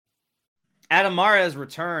Adam Mares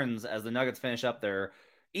returns as the Nuggets finish up their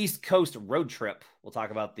East Coast road trip. We'll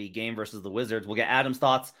talk about the game versus the Wizards. We'll get Adam's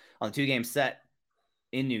thoughts on the 2-game set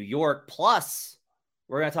in New York. Plus,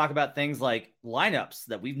 we're going to talk about things like lineups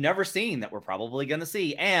that we've never seen that we're probably going to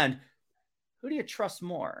see. And who do you trust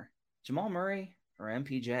more, Jamal Murray or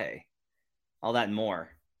MPJ? All that and more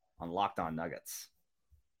on Locked On Nuggets.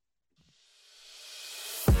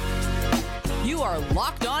 You are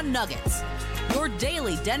Locked On Nuggets, your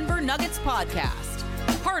daily Denver Nuggets podcast.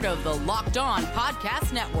 Part of the Locked On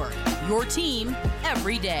Podcast Network, your team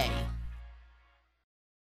every day.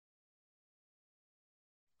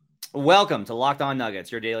 Welcome to Locked On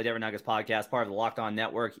Nuggets, your daily Denver Nuggets podcast, part of the Locked On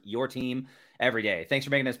Network, your team every day. Thanks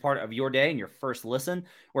for making this part of your day and your first listen.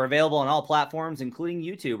 We're available on all platforms, including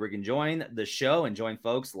YouTube, where you can join the show and join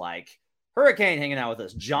folks like Hurricane hanging out with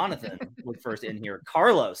us, Jonathan was first in here,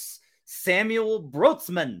 Carlos, Samuel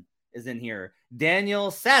Brotzman is in here,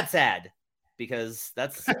 Daniel Sad, because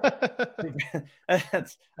that's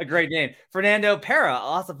that's a great name. Fernando Pera,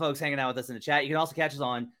 awesome folks hanging out with us in the chat. You can also catch us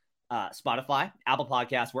on Spotify, Apple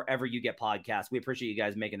Podcasts, wherever you get podcasts. We appreciate you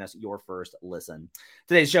guys making us your first listen.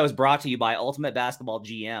 Today's show is brought to you by Ultimate Basketball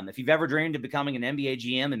GM. If you've ever dreamed of becoming an NBA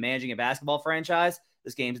GM and managing a basketball franchise,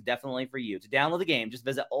 this game is definitely for you. To download the game, just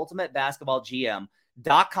visit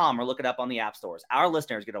ultimatebasketballgm.com or look it up on the app stores. Our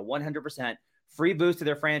listeners get a 100% free boost to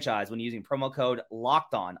their franchise when using promo code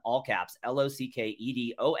LOCKEDON, all caps,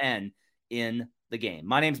 LOCKEDON, in the game.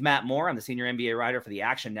 My name's Matt Moore. I'm the senior NBA writer for the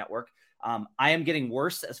Action Network. I am getting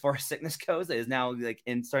worse as far as sickness goes. It is now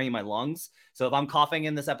starting in my lungs. So if I'm coughing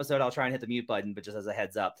in this episode, I'll try and hit the mute button, but just as a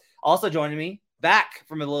heads up. Also joining me back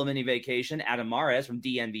from a little mini vacation, Adam Mares from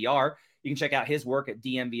DNVR. You can check out his work at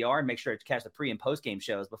DNVR and make sure to catch the pre and post game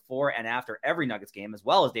shows before and after every Nuggets game, as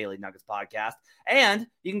well as Daily Nuggets podcast. And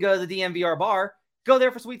you can go to the DNVR bar, go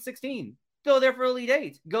there for Sweet 16, go there for Elite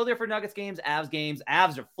 8, go there for Nuggets games, Avs games.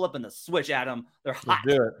 Avs are flipping the switch, Adam. They're hot,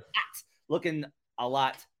 looking a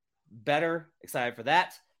lot better. Excited for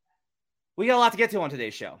that. We got a lot to get to on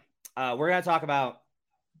today's show. We're going to talk about,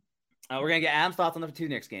 we're going to get Adam's thoughts on the 2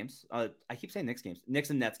 Knicks games. I keep saying Knicks games,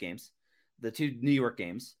 Knicks and Nets games, the 2 New York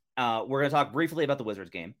games. We're going to talk briefly about the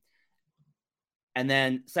Wizards game. And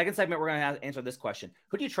then second segment, we're going to answer this question.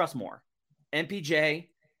 Who do you trust more, MPJ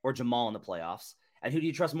or Jamal in the playoffs? And who do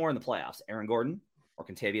you trust more in the playoffs, Aaron Gordon or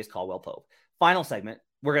Kentavious Caldwell-Pope? Final segment,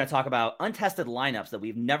 we're going to talk about untested lineups that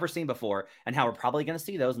we've never seen before and how we're probably going to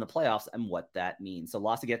see those in the playoffs and what that means. So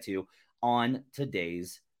lots to get to on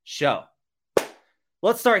today's show.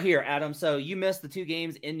 Let's start here, Adam. So you missed the 2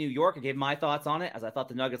 games in New York. I gave my thoughts on it as I thought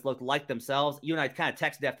the Nuggets looked like themselves. You and I kind of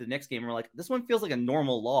texted after the Knicks game and we're like, this one feels like a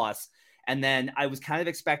normal loss. And then I was kind of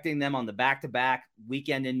expecting them on the back-to-back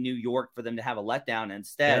weekend in New York for them to have a letdown. And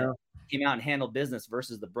instead, came out and handled business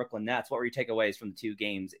versus the Brooklyn Nets. What were your takeaways from the 2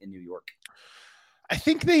 games in New York? I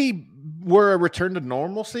think they were a return to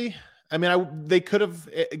normalcy. I mean, they could have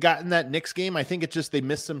gotten that Knicks game. I think it's just they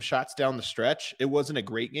missed some shots down the stretch. It wasn't a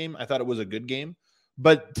great game. I thought it was a good game.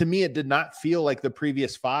 But to me, it did not feel like the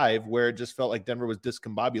previous 5 where it just felt like Denver was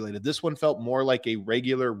discombobulated. This one felt more like a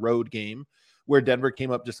regular road game where Denver came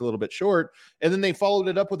up just a little bit short. And then they followed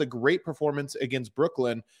it up with a great performance against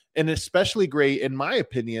Brooklyn, and especially great, in my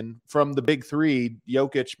opinion, from the big 3,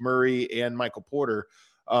 Jokic, Murray, and Michael Porter.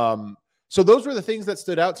 So those were the things that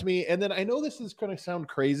stood out to me. And then I know this is going to sound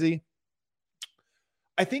crazy.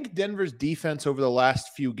 I think Denver's defense over the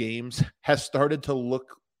last few games has started to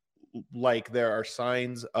look like there are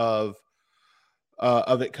signs of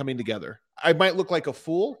it coming together. I might look like a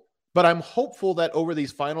fool, but I'm hopeful that over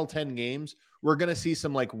these final 10 games, we're going to see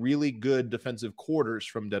some really good defensive quarters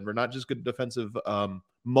from Denver, not just good defensive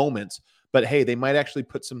moments, but hey, they might actually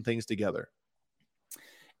put some things together.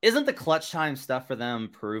 Isn't the clutch time stuff for them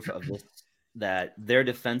proof of this, that their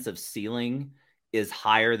defensive ceiling is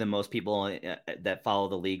higher than most people that follow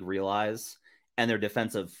the league realize, and their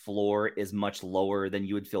defensive floor is much lower than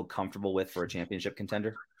you would feel comfortable with for a championship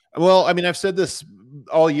contender? Well, I mean, I've said this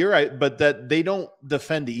all year, but that they don't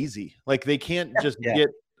defend easy. Like they can't just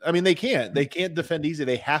they can't defend easy.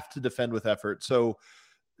 They have to defend with effort. So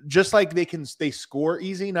just like they score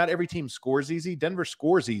easy, not every team scores easy. Denver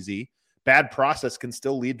scores easy. Bad process can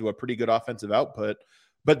still lead to a pretty good offensive output,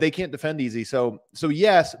 but they can't defend easy. So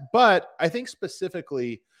yes, but I think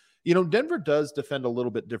specifically, Denver does defend a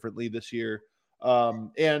little bit differently this year.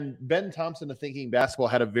 And Ben Thompson of Thinking Basketball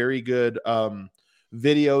had a very good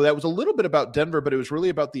video that was a little bit about Denver, but it was really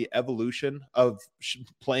about the evolution of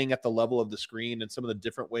playing at the level of the screen and some of the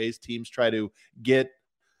different ways teams try to get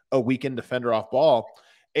a weakened defender off ball.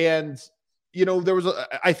 And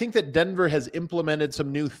I think that Denver has implemented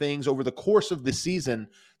some new things over the course of the season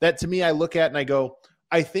that, to me, I look at and I go,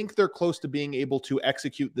 I think they're close to being able to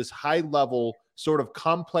execute this high level sort of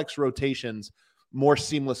complex rotations more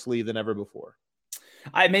seamlessly than ever before.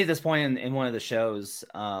 I made this point in one of the shows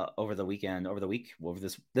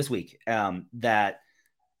this week, that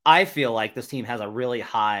I feel like this team has a really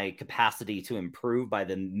high capacity to improve by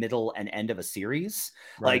the middle and end of a series.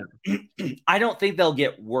 Right. Like, I don't think they'll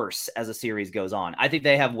get worse as a series goes on. I think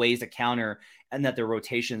they have ways to counter and that their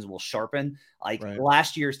rotations will sharpen. Like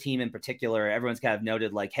last year's team in particular, everyone's kind of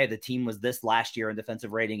noted like, hey, the team was this last year in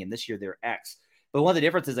defensive rating and this year they're X. But one of the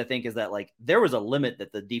differences, I think, is that like there was a limit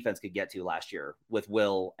that the defense could get to last year with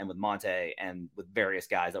Will and with Monte and with various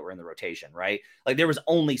guys that were in the rotation, right? Like there was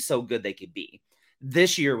only so good they could be.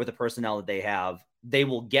 This year, with the personnel that they have, they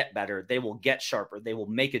will get better. They will get sharper. They will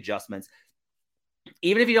make adjustments.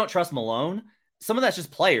 Even if you don't trust Malone, some of that's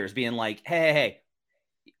just players being like, hey,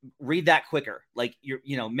 read that quicker. Like you're,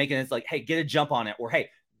 making it like, hey, get a jump on it. Or,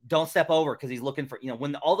 hey, don't step over because he's looking for,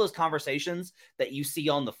 when all those conversations that you see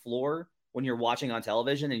on the floor when you're watching on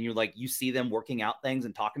television and you're like, you see them working out things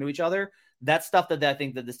and talking to each other, that's stuff that I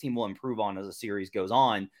think that this team will improve on as the series goes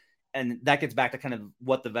on. And that gets back to kind of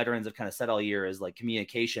what the veterans have kind of said all year is like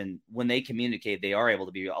communication. When they communicate, they are able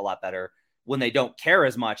to be a lot better. When they don't care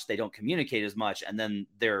as much, they don't communicate as much. And then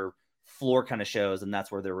their floor kind of shows, and that's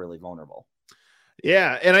where they're really vulnerable.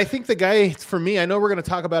 Yeah. And I think the guy, for me, I know we're going to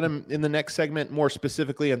talk about him in the next segment more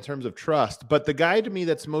specifically in terms of trust, but the guy to me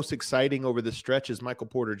that's most exciting over the stretch is Michael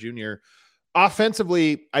Porter Jr.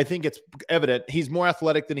 Offensively, I think it's evident he's more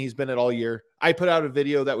athletic than he's been at all year. I put out a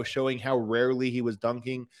video that was showing how rarely he was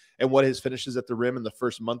dunking and what his finishes at the rim in the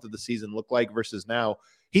first month of the season look like versus now.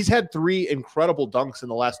 He's had 3 incredible dunks in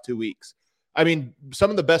the last 2 weeks. I mean, some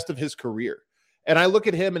of the best of his career. And I look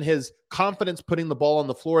at him and his confidence putting the ball on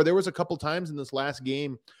the floor. There was a couple times in this last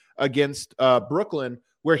game against Brooklyn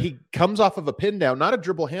where he comes off of a pin down, not a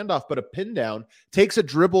dribble handoff, but a pin down, takes a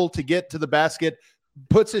dribble to get to the basket,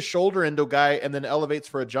 puts his shoulder into a guy, and then elevates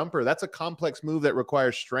for a jumper. That's a complex move that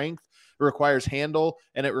requires strength, it requires handle,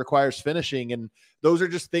 and it requires finishing. And those are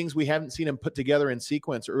just things we haven't seen him put together in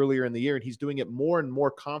sequence earlier in the year. And he's doing it more and more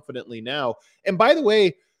confidently now. And by the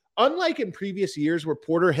way, unlike in previous years where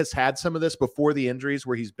Porter has had some of this before the injuries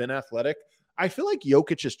where he's been athletic, I feel like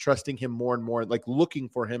Jokic is trusting him more and more, like looking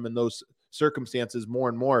for him in those circumstances more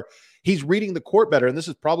and more. He's reading the court better. And this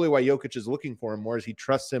is probably why Jokic is looking for him more, as he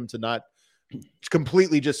trusts him to not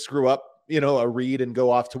completely just screw up, a read and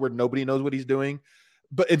go off to where nobody knows what he's doing.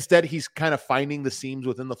 But instead, he's kind of finding the seams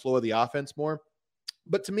within the flow of the offense more.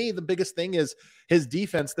 But to me, the biggest thing is his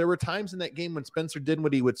defense. There were times in that game when Spencer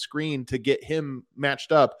Dinwiddie would screen to get him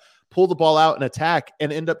matched up, pull the ball out and attack,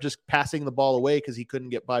 and end up just passing the ball away because he couldn't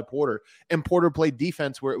get by Porter. And Porter played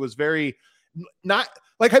defense where it was very not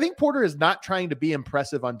like, I think Porter is not trying to be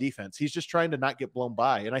impressive on defense. He's just trying to not get blown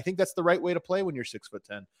by. And I think that's the right way to play when you're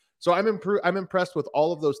 6'10". So I'm impressed with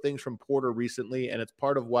all of those things from Porter recently, and it's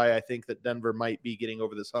part of why I think that Denver might be getting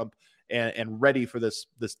over this hump and ready for this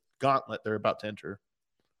gauntlet they're about to enter.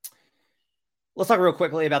 Let's talk real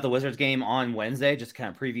quickly about the Wizards game on Wednesday, just to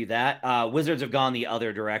kind of preview that. Wizards have gone the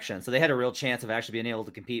other direction, so they had a real chance of actually being able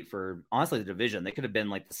to compete for, honestly, the division. They could have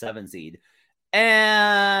been like the 7 seed,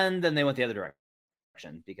 and then they went the other direction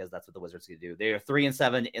because that's what the Wizards could do. They are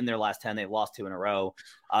 3-7 in their last 10. They've lost 2 in a row.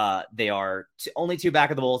 They are only 2 back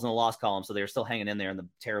of the Bulls in the loss column, so they're still hanging in there in the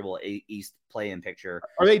terrible East play-in picture.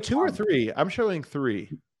 Are they 2 or 3? I'm showing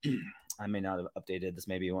 3. I may not have updated this.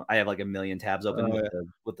 Maybe I have like a million tabs open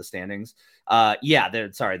with the standings. They're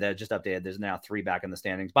just updated. There's now 3 back in the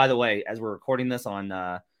standings. By the way, as we're recording this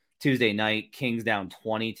on Tuesday night, Kings down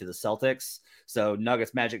 20 to the Celtics. So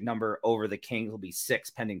Nuggets magic number over the Kings will be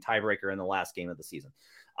 6 pending tiebreaker in the last game of the season.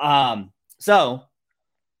 So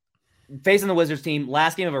facing the Wizards team,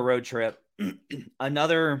 last game of a road trip, this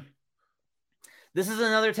is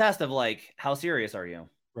another test of like, how serious are you?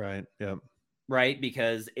 Right. Yeah. Right.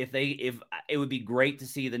 Because if it would be great to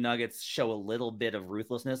see the Nuggets show a little bit of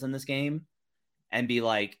ruthlessness in this game and be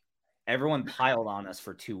like, everyone piled on us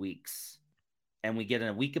for 2 weeks and we get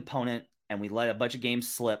a weak opponent and we let a bunch of games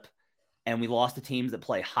slip and we lost to teams that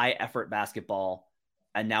play high effort basketball.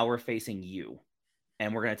 And now we're facing you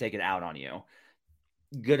and we're going to take it out on you.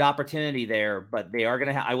 Good opportunity there, but they are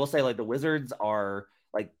going to I will say, like, the Wizards are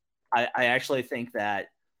like, I actually think that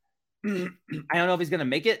I don't know if he's going to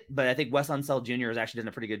make it, but I think Wes Unseld Jr. has actually done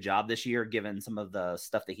a pretty good job this year, given some of the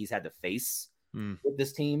stuff that he's had to face with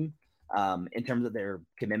this team in terms of their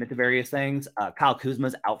commitment to various things. Kyle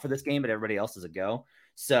Kuzma's out for this game, but everybody else is a go.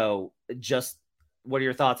 So just what are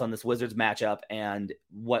your thoughts on this Wizards matchup and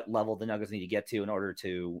what level the Nuggets need to get to in order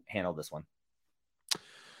to handle this one?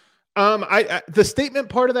 The statement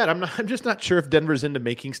part of that, I'm just not sure if Denver's into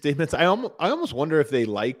making statements. I almost wonder if they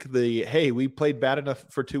like hey, we played bad enough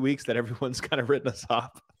for 2 weeks that everyone's kind of written us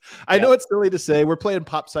off. I know it's silly to say we're playing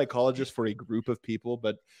pop psychologist for a group of people,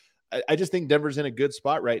 but I just think Denver's in a good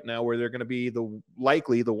spot right now where they're going to be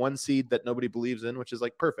likely the one seed that nobody believes in, which is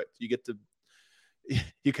like perfect.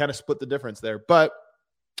 You kind of split the difference there. But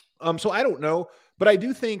so I don't know, but I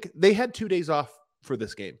do think they had 2 days off for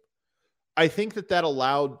this game. I think that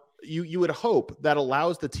allowed you would hope that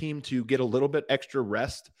allows the team to get a little bit extra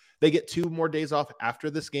rest. They get 2 more days off after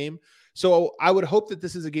this game. So I would hope that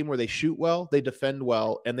this is a game where they shoot well, they defend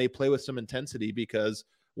well, and they play with some intensity because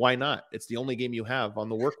why not? It's the only game you have on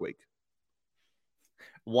the work week.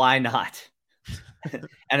 Why not?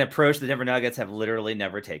 An approach the Denver Nuggets have literally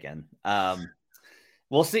never taken.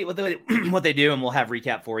 We'll see what they do, and we'll have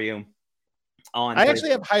recap for you. I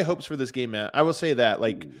actually have high hopes for this game, Matt. I will say that.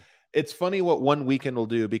 It's funny what one weekend will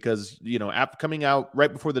do because, after coming out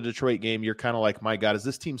right before the Detroit game, you're kind of like, my God, is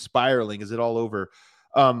this team spiraling? Is it all over?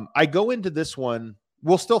 I go into this one.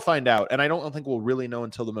 We'll still find out. And I don't think we'll really know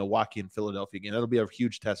until the Milwaukee and Philadelphia game. That'll be a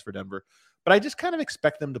huge test for Denver. But I just kind of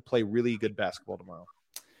expect them to play really good basketball tomorrow.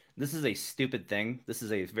 This is a stupid thing. This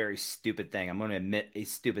is a very stupid thing. I'm going to admit a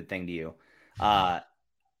stupid thing to you. I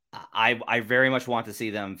very much want to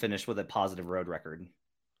see them finish with a positive road record.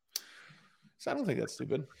 So I don't think that's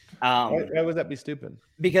stupid. Why would that be stupid?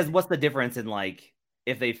 Because what's the difference in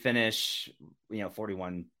if they finish,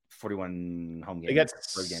 41 home games? They get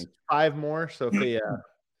 5 more. So if they,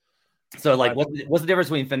 so what's the difference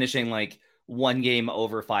between finishing 1 game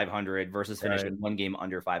over 500 versus finishing 1 game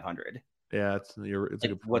under 500? Yeah, it's a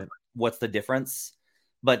good point. What's the difference?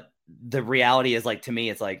 But the reality is, to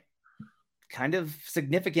me, it's kind of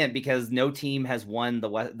significant because no team has won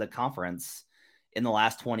the conference in the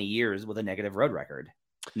last 20 years with a negative road record.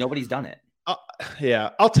 Nobody's done it. Yeah.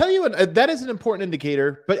 I'll tell you, that is an important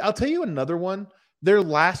indicator, but I'll tell you another one. Their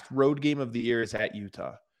last road game of the year is at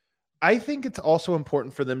Utah. I think it's also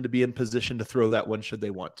important for them to be in position to throw that one should they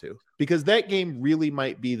want to, because that game really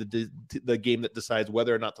might be the game that decides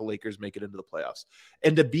whether or not the Lakers make it into the playoffs.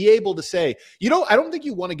 And to be able to say, I don't think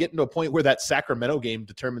you want to get into a point where that Sacramento game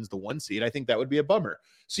determines the 1 seed. I think that would be a bummer.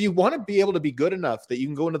 So you want to be able to be good enough that you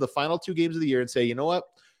can go into the final 2 games of the year and say, you know what,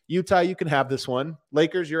 Utah, you can have this one.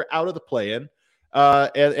 Lakers, you're out of the play-in.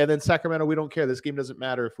 And then Sacramento, we don't care. This game doesn't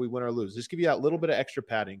matter if we win or lose. Just give you that little bit of extra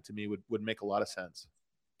padding to me would make a lot of sense.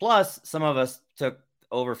 Plus, some of us took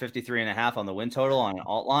over 53.5 on the win total on an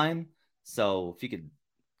alt line. So if you could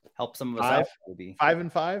help some of us out, it would be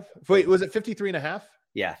 5-5. Wait, was it 53.5?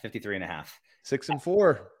 Yeah, 53.5.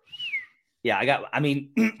 6-4. Yeah,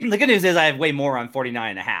 the good news is I have way more on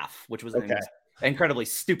 49.5, which was an incredibly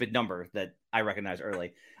stupid number that I recognized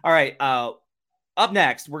early. All right. Up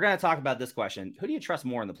next, we're going to talk about this question. Who do you trust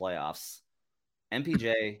more in the playoffs?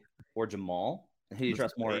 MPJ or Jamal? And who do you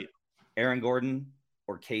trust more? Aaron Gordon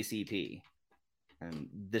or KCP? And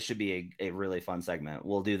this should be a really fun segment.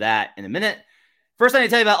 We'll do that in a minute. First, I need to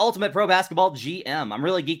tell you about Ultimate Pro Basketball GM. I'm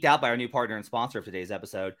really geeked out by our new partner and sponsor of today's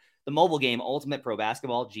episode, the mobile game Ultimate Pro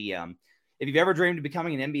Basketball GM. If you've ever dreamed of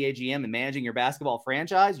becoming an NBA GM and managing your basketball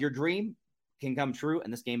franchise, your dream can come true,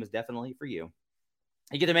 and this game is definitely for you.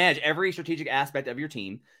 You get to manage every strategic aspect of your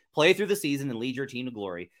team, play through the season, and lead your team to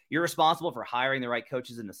glory. You're responsible for hiring the right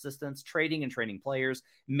coaches and assistants, trading and training players,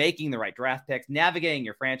 making the right draft picks, navigating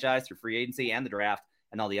your franchise through free agency and the draft,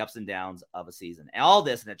 and all the ups and downs of a season. And all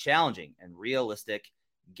this in a challenging and realistic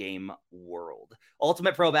game world.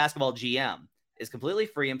 Ultimate Pro Basketball GM is completely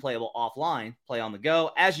free and playable offline. Play on the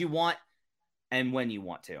go as you want and when you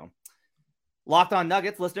want to. Locked On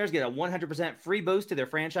Nuggets listeners get a 100% free boost to their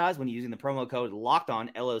franchise when using the promo code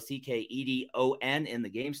LOCKEDON, LOCKEDON, in the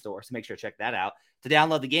game store. So make sure to check that out. To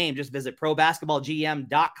download the game, just visit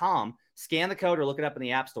probasketballgm.com, scan the code, or look it up in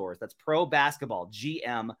the app stores. That's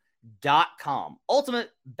probasketballgm.com.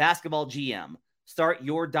 Ultimate Basketball GM. Start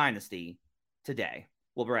your dynasty today.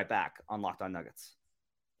 We'll be right back on Locked On Nuggets.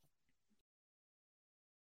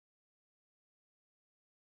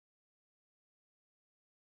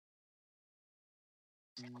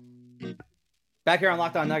 Back here on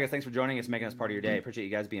Locked On Nuggets. Thanks for joining us, making us part of your day. Appreciate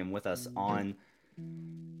you guys being with us on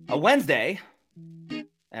a Wednesday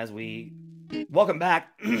as we welcome back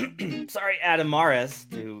sorry, Adam Mares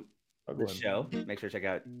to the show. Make sure to check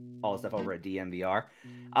out all the stuff over at DMVR.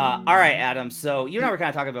 All right, Adam. So you and I were kind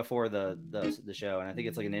of talking before the show, and I think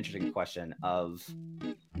it's an interesting question of,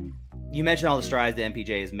 you mentioned all the strides that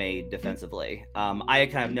MPJ has made defensively. I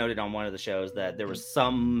had kind of noted on one of the shows that there were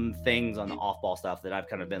some things on the off-ball stuff that I've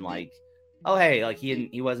kind of been like, oh, hey,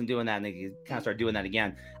 he wasn't doing that, and then he kind of started doing that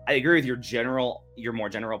again. I agree with your more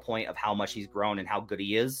general point of how much he's grown and how good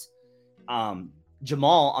he is.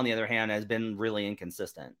 Jamal, on the other hand, has been really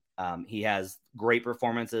inconsistent. He has great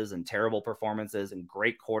performances and terrible performances and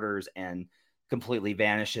great quarters and completely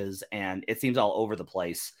vanishes, and it seems all over the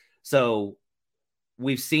place. So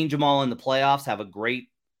we've seen Jamal in the playoffs have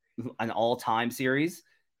an all-time series,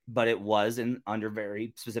 but it was under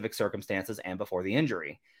very specific circumstances and before the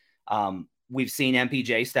injury. We've seen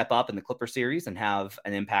MPJ step up in the Clipper series and have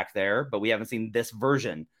an impact there, but we haven't seen this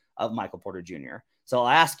version of Michael Porter Jr. So I'll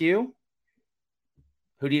ask you,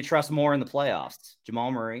 who do you trust more in the playoffs,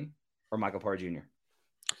 Jamal Murray or Michael Porter Jr.?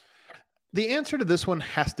 The answer to this one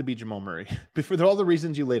has to be Jamal Murray, for all the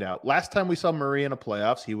reasons you laid out. Last time we saw Murray in a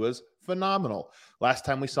playoffs, he was phenomenal. Last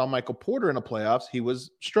time we saw Michael Porter in a playoffs, he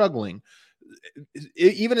was struggling.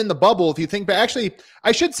 Even in the bubble, if you think back, actually,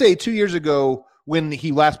 I should say 2 years ago when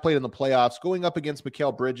he last played in the playoffs, going up against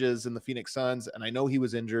Mikal Bridges and the Phoenix Suns, and I know he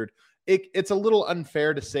was injured, it's a little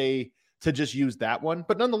unfair to say to just use that one,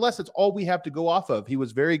 but nonetheless, it's all we have to go off of. He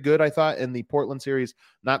was very good, I thought, in the Portland series,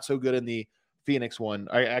 not so good in the Phoenix one.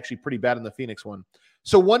 Actually pretty bad in the Phoenix one.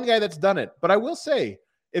 So one guy that's done it. But I will say,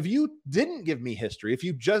 if you didn't give me history, if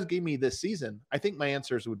you just gave me this season, I think my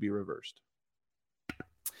answers would be reversed.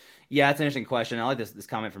 Yeah, it's an interesting question. I like this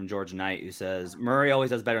comment from George Knight, who says Murray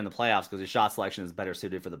always does better in the playoffs because his shot selection is better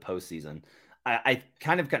suited for the postseason. I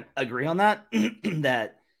kind of agree on that.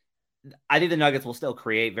 That I think the Nuggets will still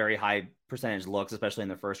create very high percentage looks, especially in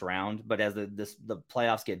the first round. But as the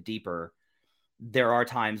playoffs get deeper, there are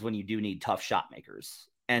times when you do need tough shot makers.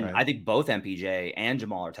 And right. I think both MPJ and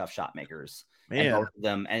Jamal are tough shot makers. Man. And both of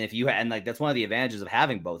them. And that's one of the advantages of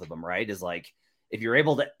having both of them, right? Is like, if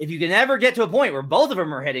you can ever get to a point where both of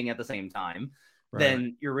them are hitting at the same time, right,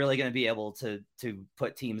 then you're really going to be able to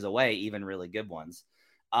put teams away, even really good ones.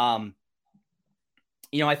 I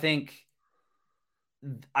think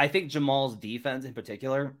Jamal's defense in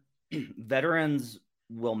particular, veterans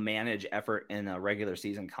will manage effort in a regular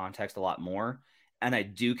season context a lot more. And I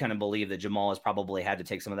do kind of believe that Jamal has probably had to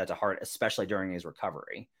take some of that to heart, especially during his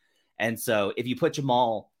recovery. And so if you put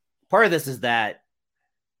Jamal, part of this is that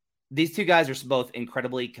these two guys are both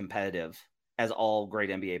incredibly competitive, as all great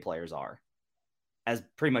NBA players are, as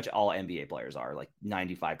pretty much all NBA players are, like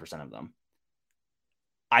 95% of them.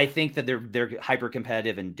 I think that they're hyper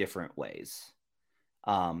competitive in different ways.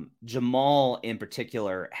 Jamal in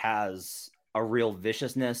particular has a real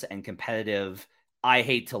viciousness and competitive, I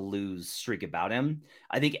hate to lose streak about him.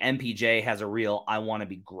 I think MPJ has a real, I want to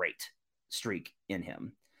be great streak in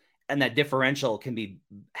him. And that differential can be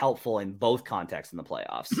helpful in both contexts in the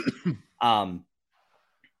playoffs.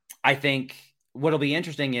 I think what'll be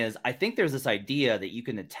interesting is I think there's this idea that you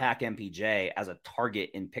can attack MPJ as a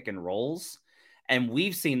target in pick and rolls. And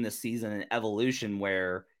we've seen this season an evolution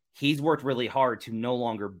where he's worked really hard to no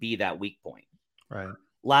longer be that weak point. Right.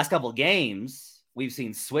 Last couple of games, we've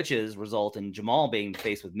seen switches result in Jamal being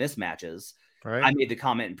faced with mismatches. Right. I made the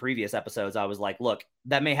comment in previous episodes. I was like, look,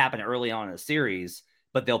 that may happen early on in a series,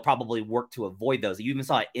 but they'll probably work to avoid those. You even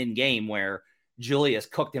saw it in game where Julius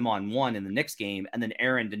cooked him on one in the Knicks game, and then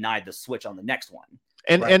Aaron denied the switch on the next one.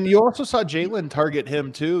 And you also saw Jalen target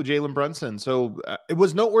him too, Jalen Brunson. So it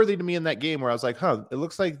was noteworthy to me in that game where I was like, it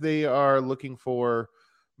looks like they are looking for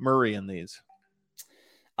Murray in these.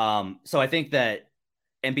 So I think that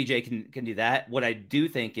MPJ can do that. What I do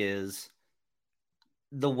think is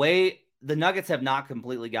the way the Nuggets have not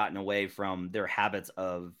completely gotten away from their habits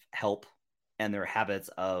of help and their habits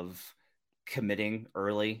of committing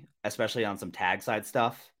early, especially on some tag side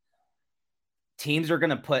stuff. Teams are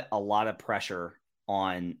going to put a lot of pressure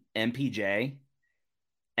on MPJ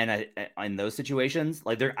and in those situations.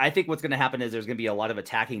 I think what's going to happen is there's going to be a lot of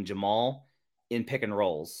attacking Jamal in pick and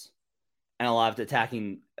rolls and a lot of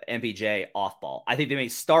attacking MPJ off ball. I think they may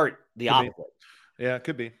start the opposite. Yeah, it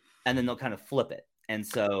could be. And then they'll kind of flip it. And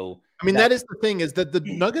so, that is the thing, is that the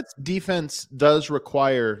Nuggets defense does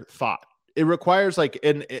require thought. It requires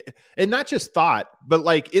and not just thought, but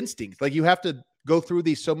like instinct. Like you have to go through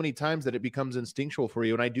these so many times that it becomes instinctual for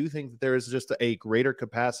you. And I do think that there is just a greater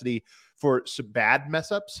capacity for some bad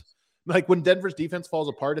mess ups. Like when Denver's defense falls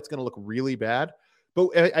apart, it's going to look really bad.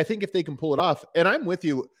 But I think if they can pull it off, and I'm with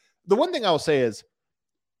you, the one thing I'll say is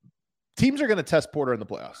teams are going to test Porter in the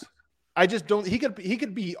playoffs. I just don't. He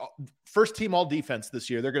could be first team all defense this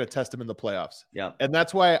year. They're going to test him in the playoffs. Yeah, and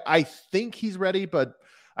that's why I think he's ready. But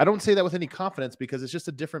I don't say that with any confidence because it's just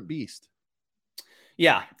a different beast.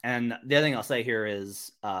 Yeah, and the other thing I'll say here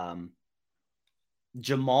is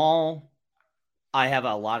Jamal. I have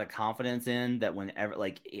a lot of confidence in that whenever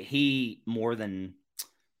he more than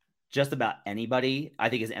just about anybody, I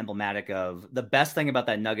think is emblematic of the best thing about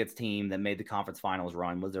that Nuggets team that made the conference finals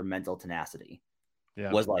run was their mental tenacity.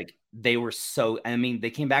 was like they were so. I mean, they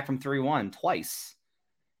came back from 3-1 twice,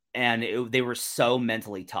 and they were so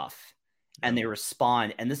mentally tough, and they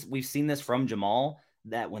respond. And we've seen this from Jamal,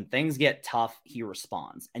 that when things get tough, he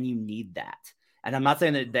responds, and you need that. And I'm not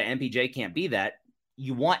saying that the MPJ can't be that.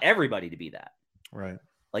 You want everybody to be that, right?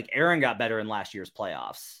 Like Aaron got better in last year's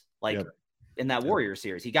playoffs, like in that Warriors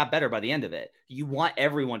series, he got better by the end of it. You want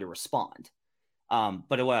everyone to respond. But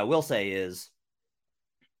what I will say is,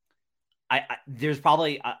 there's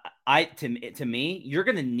probably to me, you're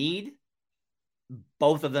going to need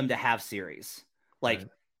both of them to have series. Like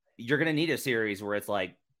you're going to need a series where it's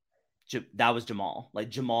like, that was Jamal. Like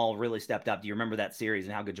Jamal really stepped up. Do you remember that series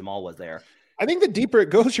and how good Jamal was there? I think the deeper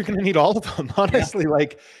it goes, you're going to need all of them. Honestly,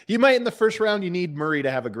 like you might in the first round, you need Murray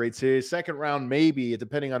to have a great series. Second round, maybe,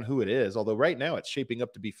 depending on who it is. Although right now it's shaping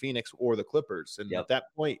up to be Phoenix or the Clippers. And at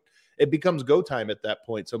that point, it becomes go time at that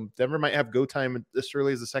point. So Denver might have go time this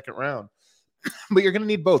early as the second round. But you're going to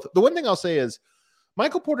need both. The one thing I'll say is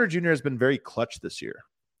Michael Porter Jr. has been very clutch this year.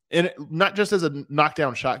 And not just as a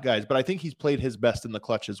knockdown shot, guys, but I think he's played his best in the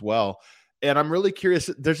clutch as well. And I'm really curious.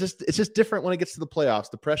 It's just different when it gets to the playoffs.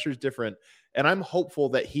 The pressure is different. And I'm hopeful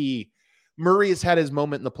that Murray has had his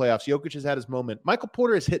moment in the playoffs. Jokic has had his moment. Michael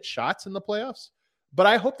Porter has hit shots in the playoffs. But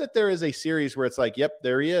I hope that there is a series where it's like, yep,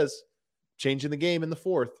 there he is, changing the game in the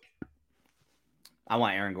fourth. I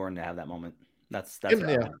want Aaron Gordon to have that moment. That's I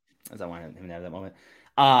want him to have that moment.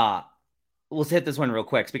 Let's hit this one real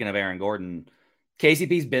quick. Speaking of Aaron Gordon,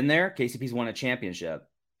 KCP's been there. KCP's won a championship.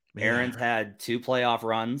 Man. Aaron's had 2 playoff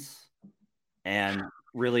runs and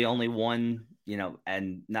really only one,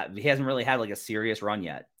 and he hasn't really had like a serious run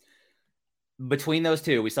yet. Between those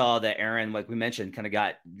two, we saw that Aaron, like we mentioned,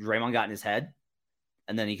 Draymond got in his head,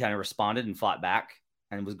 and then he kind of responded and fought back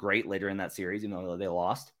and was great later in that series, even though they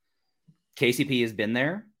lost. KCP has been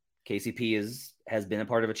there. KCP has been a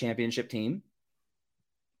part of a championship team.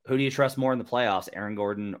 Who do you trust more in the playoffs, Aaron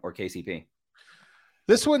Gordon or KCP?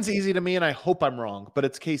 This one's easy to me, and I hope I'm wrong, but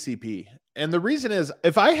it's KCP. And the reason is,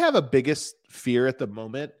 if I have a biggest fear at the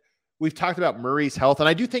moment, we've talked about Murray's health, and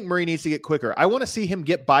I do think Murray needs to get quicker. I want to see him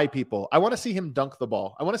get by people. I want to see him dunk the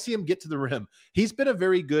ball. I want to see him get to the rim. He's been a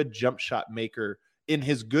very good jump shot maker in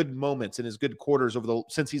his good moments, in his good quarters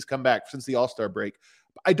since he's come back, since the All-Star break.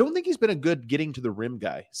 I don't think he's been a good getting to the rim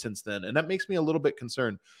guy since then, and that makes me a little bit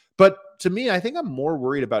concerned. But to me, I think I'm more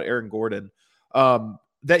worried about Aaron Gordon,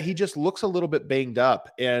 that he just looks a little bit banged up,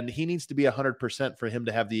 and he needs to be 100% for him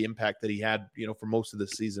to have the impact that he had, for most of the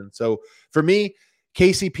season. So for me,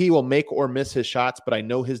 KCP will make or miss his shots, but I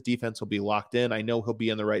know his defense will be locked in. I know he'll be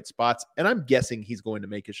in the right spots, and I'm guessing he's going to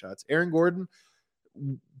make his shots. Aaron Gordon,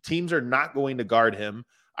 teams are not going to guard him.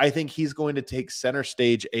 I think he's going to take center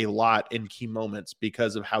stage a lot in key moments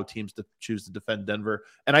because of how teams choose to defend Denver,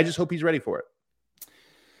 and I just hope he's ready for it.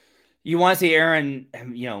 You want to see Aaron,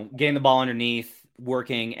 getting the ball underneath,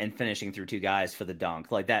 working and finishing through 2 guys for the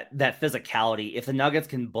dunk, like that physicality. If the Nuggets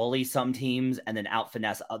can bully some teams and then out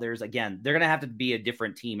finesse others, again, they're going to have to be a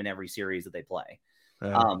different team in every series that they play.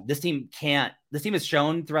 This team has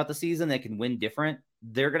shown throughout the season they can win different.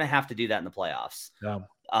 They're going to have to do that in the playoffs.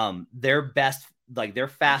 Their best, like their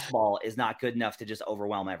fastball is not good enough to just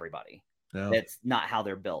overwhelm everybody. That's not how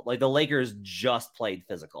they're built. Like the Lakers just played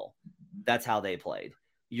physical. That's how they played.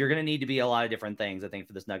 You're going to need to be a lot of different things, I think,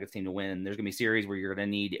 for this Nuggets team to win. There's going to be series where you're going to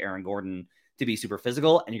need Aaron Gordon to be super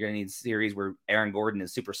physical, and you're going to need a series where Aaron Gordon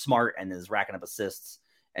is super smart and is racking up assists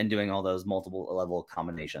and doing all those multiple level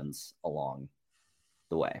combinations along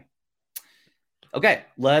the way. Okay,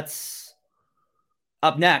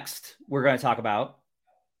 up next, we're going to talk about,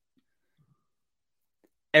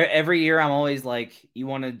 every year I'm always like, you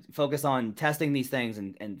want to focus on testing these things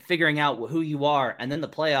and figuring out who you are, and then the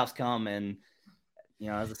playoffs come, and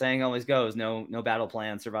as the saying always goes, no battle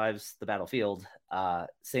plan survives the battlefield.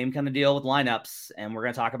 Same kind of deal with lineups. And we're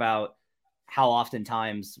going to talk about how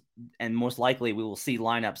oftentimes, and most likely, we will see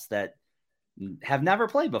lineups that have never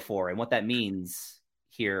played before and what that means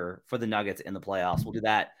here for the Nuggets in the playoffs. We'll do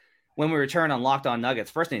that when we return on Locked On Nuggets.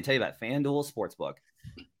 First, I need to tell you about FanDuel Sportsbook.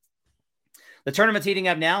 The tournament's heating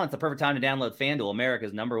up now. It's the perfect time to download FanDuel,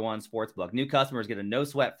 America's #1 sportsbook. New customers get a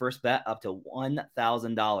no-sweat first bet up to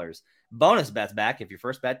 $1,000. Bonus bets back if your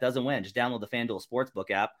first bet doesn't win. Just download the FanDuel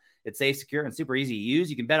Sportsbook app. It's safe, secure, and super easy to use.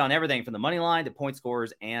 You can bet on everything from the money line to point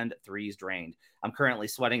scores and threes drained. I'm currently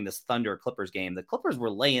sweating this Thunder Clippers game. The Clippers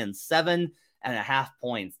were laying 7.5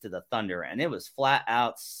 points to the Thunder, and it was flat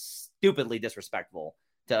out stupidly disrespectful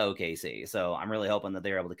to OKC. So I'm really hoping that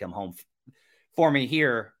they're able to come home for me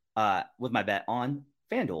here with my bet on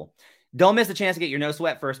FanDuel. Don't miss the chance to get your no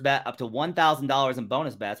sweat first bet up to $1,000 in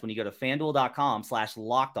bonus bets when you go to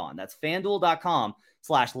FanDuel.com/lockedon. That's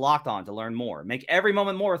FanDuel.com/lockedon to learn more. Make every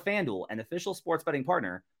moment more with FanDuel, an official sports betting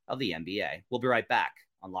partner of the NBA. We'll be right back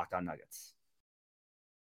on Locked On Nuggets.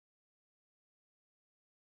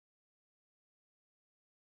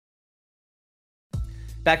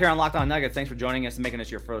 Back here on Locked On Nuggets. Thanks for joining us and making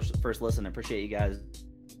us your first listen. I appreciate you guys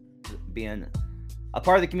being a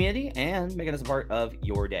part of the community and making us a part of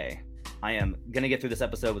your day. I am going to get through this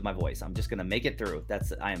episode with my voice. I'm just going to make it through.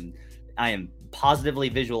 I am positively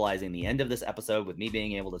visualizing the end of this episode with me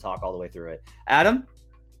being able to talk all the way through it. Adam,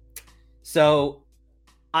 so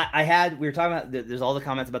we were talking about, there's all the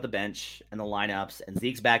comments about the bench and the lineups, and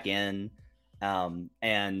Zeke's back in,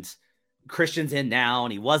 and Christian's in now,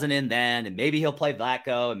 and he wasn't in then, and maybe he'll play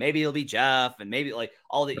Vlatko, and maybe he'll be Jeff, and maybe like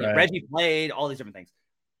all the Reggie played, all these different things.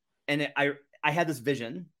 And I had this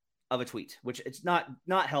vision of a tweet, which it's not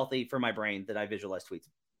healthy for my brain that I visualize tweets.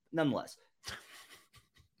 Nonetheless,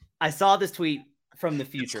 I saw this tweet from the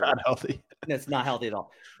future. It's not healthy. It's not healthy at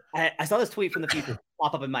all. I saw this tweet from the future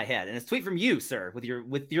pop up in my head, and it's a tweet from you, sir, with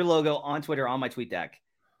your logo on Twitter on my tweet deck,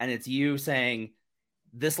 and it's you saying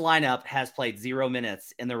this lineup has played 0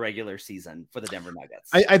 minutes in the regular season for the Denver Nuggets.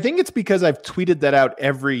 I think it's because I've tweeted that out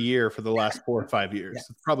every year for the last 4 or 5 years. Yeah.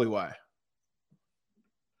 That's probably why.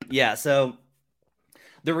 Yeah. So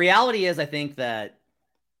the reality is, I think that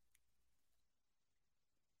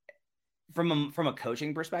from a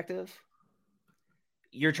coaching perspective,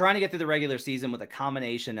 you're trying to get through the regular season with a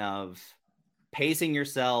combination of pacing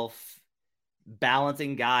yourself,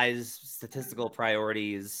 balancing guys' statistical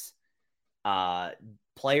priorities,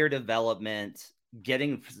 player development,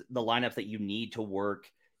 getting the lineups that you need to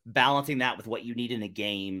work, balancing that with what you need in a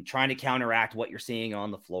game, trying to counteract what you're seeing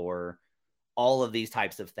on the floor, all of these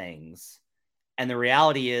types of things. And the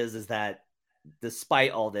reality is that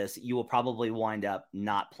despite all this, you will probably wind up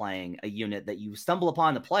not playing a unit that you stumble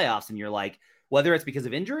upon in the playoffs. And you're like, whether it's because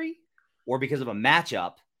of injury or because of a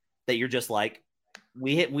matchup, that you're just like,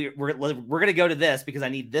 we're going to go to this because I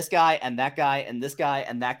need this guy and that guy and this guy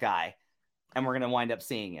and that guy. And we're going to wind up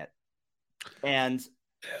seeing it. And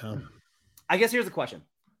I guess here's the question.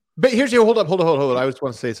 But hold up. I just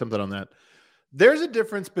want to say something on that. There's a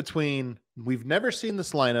difference between we've never seen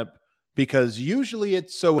this lineup because usually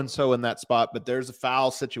it's so-and-so in that spot, but there's a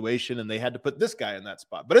foul situation and they had to put this guy in that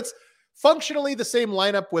spot. But it's functionally the same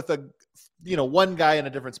lineup with one guy in a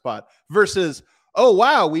different spot versus, oh,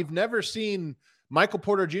 wow, we've never seen Michael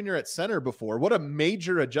Porter Jr. at center before. What a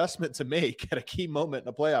major adjustment to make at a key moment in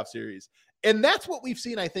a playoff series. And that's what we've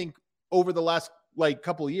seen, I think, over the last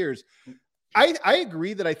couple of years. I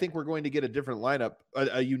agree that I think we're going to get a different lineup,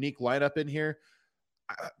 a unique lineup in here.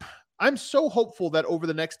 I'm so hopeful that over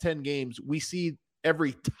the next 10 games, we see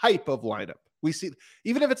every type of lineup. We see,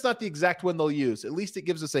 even if it's not the exact one they'll use, at least it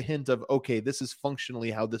gives us a hint of, okay, this is functionally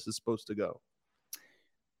how this is supposed to go.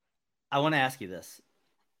 I want to ask you this.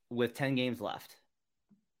 With 10 games left,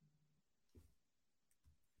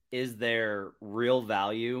 is there real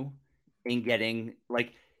value in getting,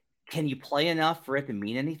 can you play enough for it to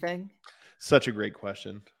mean anything? Such a great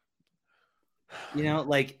question.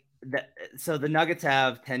 So the Nuggets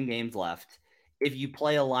have 10 games left. If you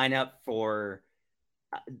play a lineup for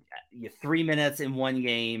 3 minutes in one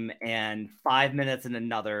game and 5 minutes in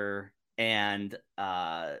another and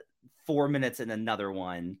 4 minutes in another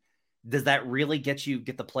one, does that really get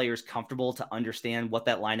the players comfortable to understand what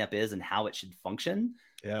that lineup is and how it should function?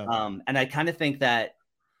 Yeah. And I kind of think that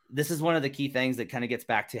this is one of the key things that kind of gets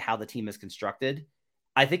back to how the team is constructed.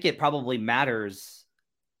 I think it probably matters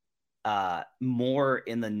more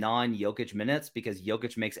in the non-Jokic minutes because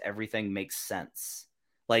Jokic makes everything make sense.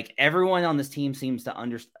 Like everyone on this team seems to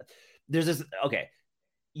understand. There's this, okay,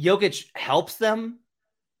 Jokic helps them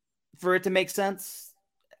for it to make sense.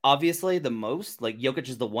 Obviously the most, like Jokic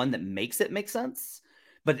is the one that makes it make sense.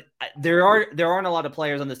 But there aren't a lot of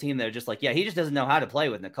players on this team that are just like, yeah, he just doesn't know how to play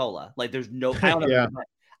with Nikola. Like there's no, I don't know. Yeah.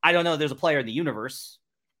 I don't know. There's a player in the universe.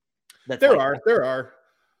 There are.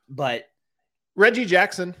 But Reggie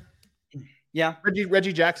Jackson. Yeah.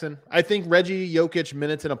 Reggie Jackson. I think Reggie Jokic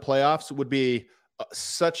minutes in a playoffs would be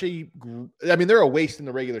they're a waste in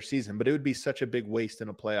the regular season, but it would be such a big waste in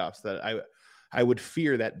a playoffs that I would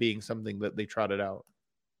fear that being something that they trotted out.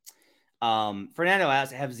 Fernando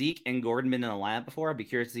asks, have Zeke and Gordon been in a lineup before? I'd be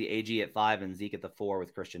curious to see AG at 5 and Zeke at the 4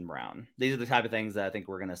 with Christian Brown. These are the type of things that I think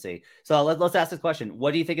we're going to see. So let's ask this question.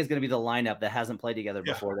 What do you think is going to be the lineup that hasn't played together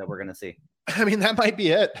before that we're going to see? I mean, that might be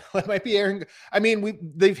it. That might be Aaron. I mean,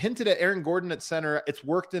 they've hinted at Aaron Gordon at center. It's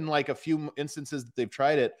worked in like a few instances that they've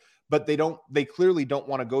tried it, but they clearly don't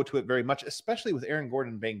want to go to it very much, especially with Aaron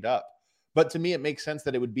Gordon banged up. but to me, it makes sense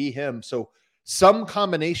that it would be him. So some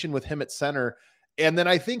combination with him at center. And then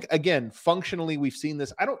I think, again, functionally, we've seen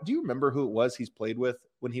this. Do you remember who it was he's played with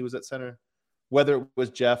when he was at center? Whether it was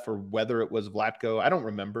Jeff or whether it was Vlatko, I don't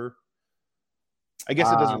remember. I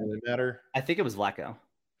guess it doesn't really matter. I think it was Vlatko.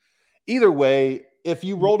 Either way, if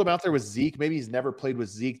you rolled him out there with Zeke, maybe he's never played with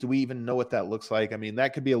Zeke. Do we even know what that looks like? I mean,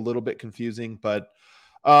 that could be a little bit confusing, but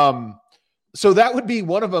so that would be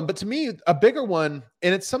one of them. But to me, a bigger one,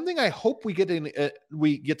 and it's something I hope we get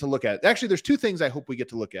to look at. Actually, there's two things I hope we get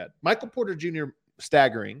to look at: Michael Porter Jr.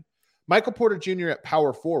 staggering, Michael Porter Jr. at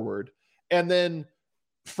power forward, and then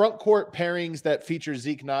front court pairings that feature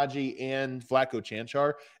Zeke Naji and Vlatko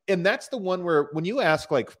Cancar. And that's the one where when you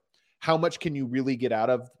ask, like, how much can you really get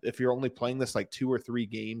out of if you're only playing this like 2 or 3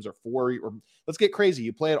 games or 4, or let's get crazy,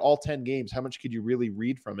 you play it all 10 games, how much could you really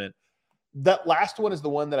read from it? That last one is the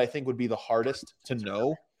one that I think would be the hardest to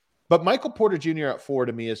know. But Michael Porter Jr. at 4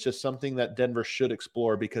 to me is just something that Denver should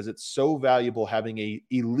explore because it's so valuable having a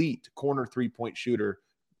elite corner 3-point shooter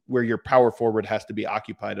where your power forward has to be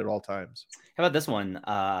occupied at all times. How about this one?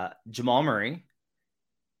 Jamal Murray,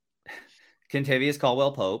 Kentavious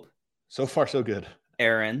Caldwell-Pope. So far, so good.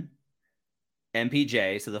 Aaron,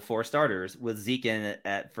 MPJ, so the 4 starters with Zeke in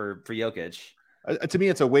it for Jokic. To me,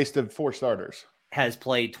 it's a waste of 4 starters. Has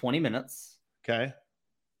played 20 minutes. Okay.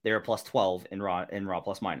 They're a plus 12 in raw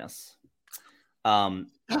plus minus.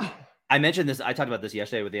 I mentioned this. I talked about this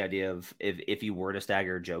yesterday with the idea of if you were to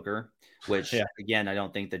stagger Joker, which again, I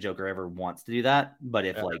don't think the Joker ever wants to do that. But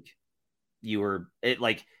if like you were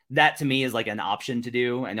that to me is like an option to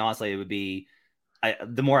do. And honestly, it would be,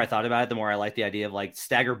 the more I thought about it, the more I like the idea of like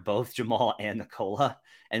stagger both Jamal and Nikola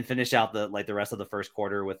and finish out the rest of the first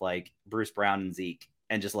quarter with like Bruce Brown and Zeke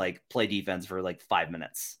and just like play defense for like 5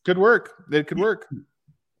 minutes. Could work. It could work.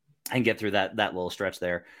 And get through that little stretch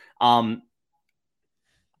there.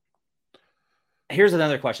 Here's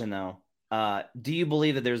another question though. Do you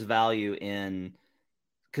believe that there's value in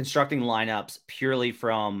constructing lineups purely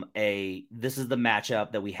from this is the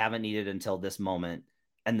matchup that we haven't needed until this moment,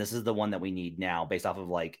 and this is the one that we need now based off of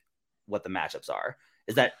like what the matchups are?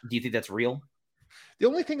 Do you think that's real? The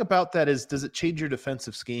only thing about that is, does it change your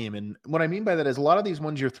defensive scheme? And what I mean by that is a lot of these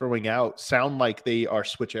ones you're throwing out sound like they are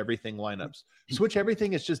switch everything lineups. Switch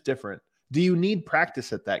everything is just different. Do you need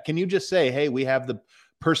practice at that? Can you just say, hey, we have the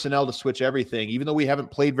personnel to switch everything, even though we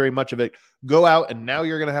haven't played very much of it, go out and now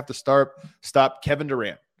you're going to have to stop Kevin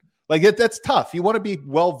Durant. Like that's tough. You want to be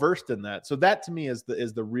well-versed in that. So that to me is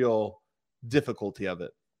the real difficulty of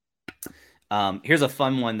it. Here's a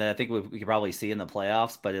fun one that I think we could probably see in the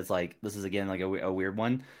playoffs, but it's like, this is again, like a weird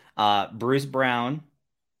one. Bruce Brown,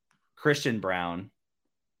 Christian Brown,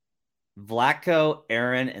 Vlatko,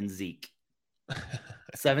 Aaron, and Zeke.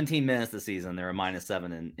 17 minutes this season. They're a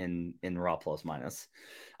 -7 in raw plus minus.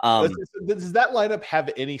 Does that lineup have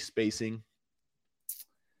any spacing?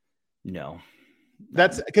 No.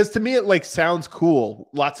 That's because to me, it like sounds cool.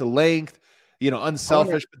 Lots of length,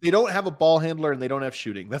 unselfish, but they don't have a ball handler and they don't have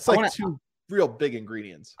shooting. That's like two real big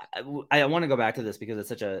ingredients. I want to go back to this because it's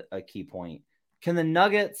such a key point. Can the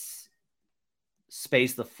Nuggets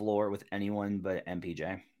space the floor with anyone but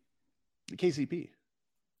MPJ? KCP.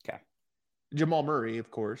 Okay. Jamal Murray,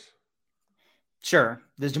 of course. Sure.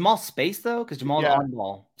 Does Jamal space though? Because Jamal's on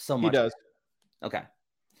ball so much. He does. Okay.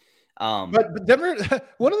 But Denver,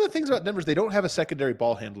 one of the things about Denver is they don't have a secondary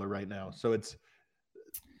ball handler right now, so it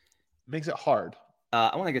makes it hard.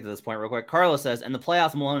 I want to get to this point real quick. Carlos says, in the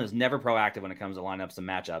playoffs, Malone is never proactive when it comes to lineups and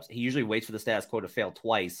matchups. He usually waits for the status quo to fail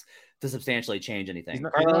twice to substantially change anything. He's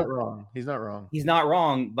not wrong. He's not wrong. He's not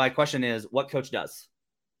wrong. My question is, what coach does?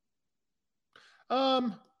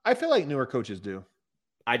 I feel like newer coaches do.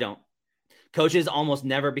 I don't. Coaches almost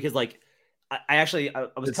never, because like I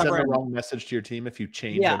was covering the wrong message to your team if you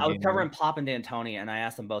change. Yeah, I was covering Pop and D'Antoni, and I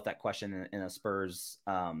asked them both that question in a Spurs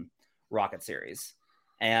Rocket series.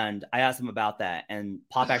 And I asked him about that, and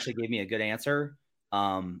Pop actually gave me a good answer.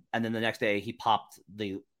 And then the next day, he popped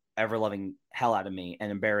the ever-loving hell out of me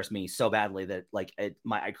and embarrassed me so badly that like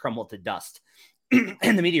I crumbled to dust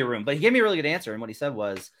in the media room. But he gave me a really good answer, and what he said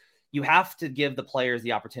was, you have to give the players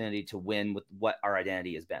the opportunity to win with what our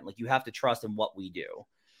identity has been. Like, you have to trust in what we do.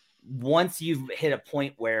 Once you've hit a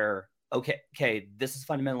point where, okay, this is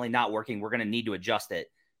fundamentally not working, we're going to need to adjust it.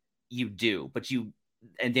 You do,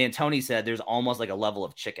 and D'Antoni said there's almost like a level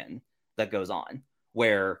of chicken that goes on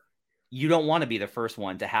where you don't want to be the first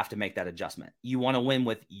one to have to make that adjustment. You want to win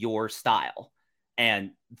with your style.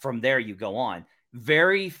 And from there you go on.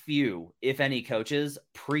 Very few, if any, coaches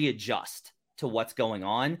pre-adjust to what's going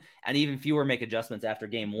on, and even fewer make adjustments after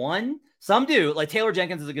game one. Some do. Like Taylor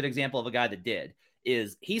Jenkins is a good example of a guy that did.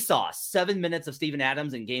 is he saw 7 minutes of Steven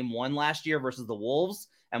Adams in game 1 last year versus the Wolves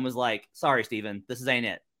and was like, sorry, Steven, this ain't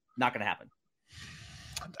it. Not going to happen.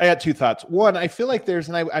 I got 2 thoughts. One, I feel like there's,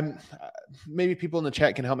 and I'm maybe people in the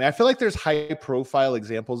chat can help me. I feel like there's high profile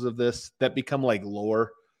examples of this that become like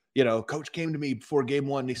lore. You know, coach came to me before game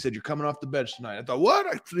 1 and he said, you're coming off the bench tonight. I thought, what?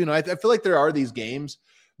 I feel like there are these games,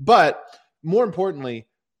 but more importantly,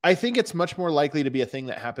 I think it's much more likely to be a thing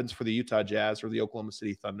that happens for the Utah Jazz or the Oklahoma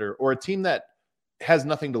City Thunder or a team that has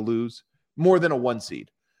nothing to lose more than a 1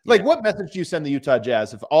 seed. Like, what message do you send the Utah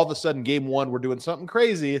Jazz if all of a sudden game 1 we're doing something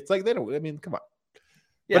crazy? It's like, come on.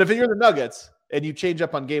 Yeah. But if you're the Nuggets and you change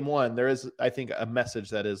up on game 1, there is, I think, a message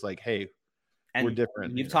that is like, hey, we're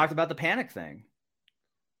different. You've talked about the panic thing.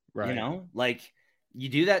 Right. You know, like you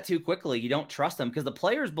do that too quickly. You don't trust them because the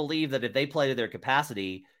players believe that if they play to their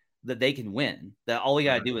capacity, that they can win. That all we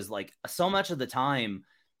got to do is like so much of the time.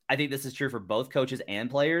 I think this is true for both coaches and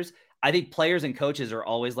players. I think players and coaches are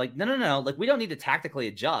always like, no. Like, we don't need to tactically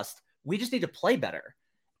adjust. We just need to play better.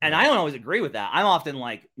 And I don't always agree with that. I'm often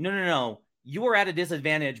like, no. You are at a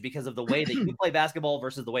disadvantage because of the way that you play basketball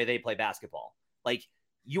versus the way they play basketball. Like,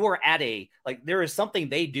 you are at there is something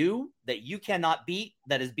they do that you cannot beat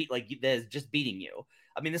that is just beating you.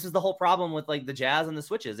 I mean, this is the whole problem with like the Jazz and the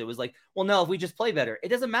switches. It was like, well, no, if we just play better, it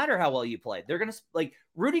doesn't matter how well you play. They're going to like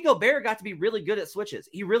Rudy Gobert got to be really good at switches.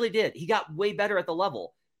 He really did. He got way better at the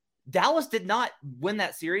level. Dallas did not win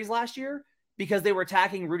that series last year because they were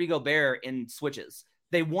attacking Rudy Gobert in switches.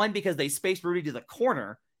 They won because they spaced Rudy to the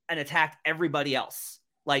corner and attacked everybody else.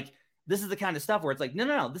 Like, this is the kind of stuff where it's like,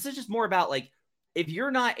 no. This is just more about like, if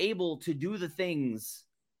you're not able to do the things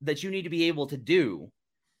that you need to be able to do,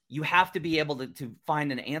 you have to be able to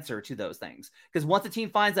find an answer to those things. Because once the team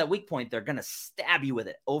finds that weak point, they're going to stab you with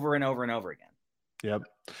it over and over and over again. Yep.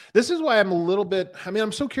 This is why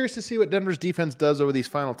I'm so curious to see what Denver's defense does over these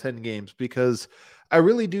final 10 games, because I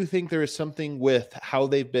really do think there is something with how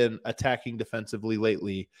they've been attacking defensively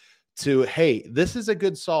lately to, hey, this is a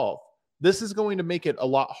good solve. This is going to make it a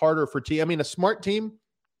lot harder for a smart team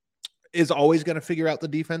is always going to figure out the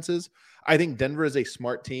defenses. I think Denver is a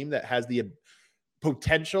smart team that has the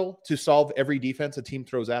potential to solve every defense a team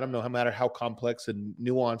throws at them, no matter how complex and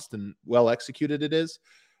nuanced and well executed it is.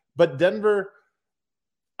 But Denver,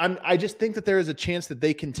 I just think that there is a chance that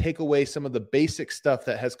they can take away some of the basic stuff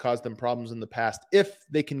that has caused them problems in the past if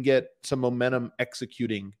they can get some momentum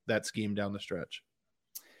executing that scheme down the stretch.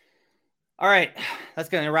 All right, that's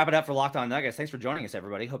going to wrap it up for Locked On Nuggets. Thanks for joining us,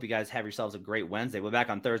 everybody. Hope you guys have yourselves a great Wednesday. We'll be back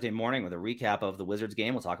on Thursday morning with a recap of the Wizards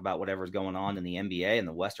game. We'll talk about whatever's going on in the NBA and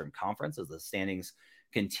the Western Conference as the standings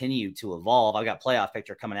continue to evolve. I've got Playoff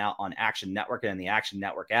Picture coming out on Action Network and the Action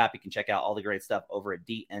Network app. You can check out all the great stuff over at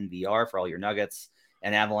DNVR for all your Nuggets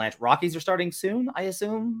and Avalanche. Rockies are starting soon, I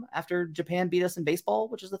assume, after Japan beat us in baseball,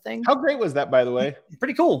 which is the thing. How great was that, by the way?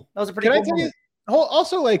 Pretty cool. That was a pretty cool moment.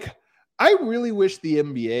 Also, like, I really wish the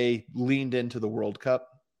NBA leaned into the World Cup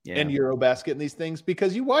and Eurobasket and these things,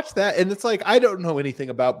 because you watch that and it's like, I don't know anything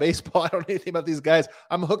about baseball. I don't know anything about these guys.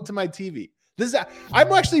 I'm hooked to my TV.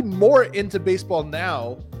 I'm actually more into baseball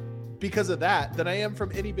now because of that than I am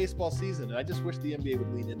from any baseball season. And I just wish the NBA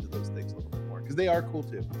would lean into those things a little bit more because they are cool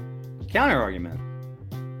too. Counter argument.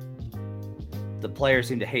 The players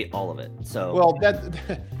seem to hate all of it. So, well,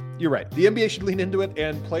 you're right. The NBA should lean into it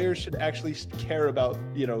and players should actually care about,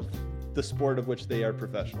 the sport of which they are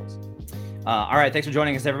professionals. All right. Thanks for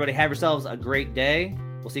joining us, everybody. Have yourselves a great day.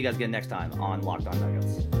 We'll see you guys again next time on Locked On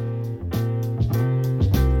Nuggets.